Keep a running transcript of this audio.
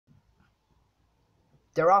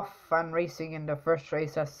They're off and racing in the first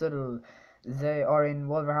race at Siddle, or in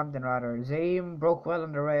Wolverhampton rather. Zaim broke well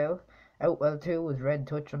on the rail. Out well too was Red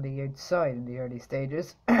Touch on the outside in the early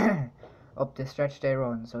stages. Up the stretch they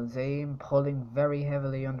run, so Zaim pulling very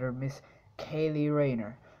heavily under Miss Kaylee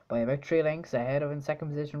Rayner by about 3 lengths ahead of in second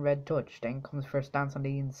position Red Touch. Then comes First Dance on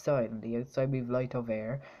the inside. On the outside we've Light of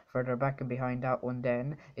Air. Further back and behind that one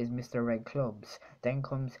then is Mr. Red Clubs. Then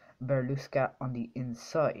comes Berlusca on the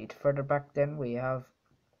inside. Further back then we have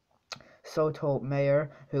Soto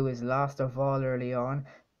Mayer, who is last of all early on.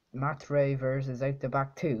 Matt Ravers is out the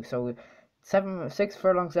back too. So 6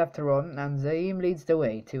 furlongs left to run, and Zaim leads the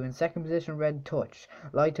way. In second position Red Touch.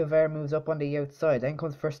 Light of Air moves up on the outside. Then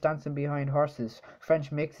comes First Dancing behind Horses.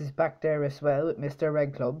 French Mix is back there as well with Mr.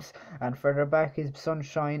 Red Clubs, and further back is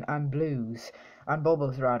Sunshine and Blues. And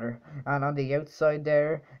Bubbles rather. And on the outside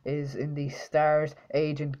there is in the Stars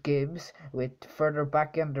Agent Gibbs, with further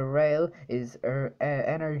back on the rail is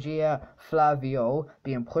Energia Flavio.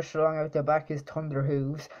 Being pushed along out the back is Thunder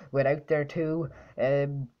Hooves, with out there too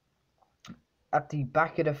at the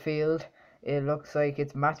back of the field it looks like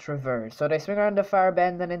it's Match Reverse. So they swing around the far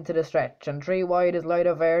bend and into the stretch, and 3 wide is Light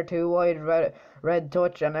of Air, 2 wide Red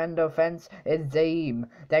Touch, and end of fence is Zaim.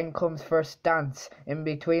 Then comes First Dance. In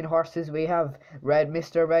between Horses we have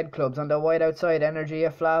Mr. Red Clubs. On the wide outside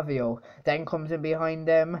Energia Flavio. Then comes in behind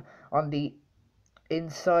them on the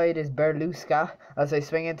inside is Berlusca as they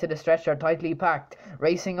swing into the stretch. Are tightly packed,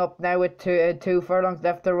 racing up now with 2 furlongs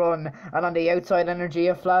left to run, and on the outside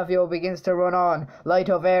Energia Flavio begins to run on. Light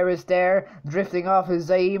of Air is there, drifting off is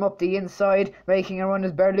Zaim up the inside. Making a run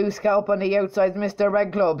is Berlusca. Up on the outside Mr.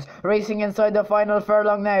 Red Clubs, racing inside the final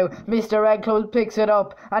furlong now. Mr. Red Clubs picks it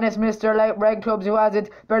up, and it's Mr. Red Clubs who has it.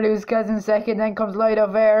 Berlusca's in second, then comes Light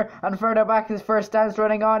of Air, and further back is First Dance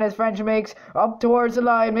running on as French Mix up towards the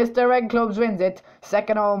line. Mr. Red Clubs wins it.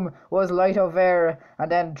 Second home was Light of Air,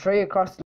 and then 3 across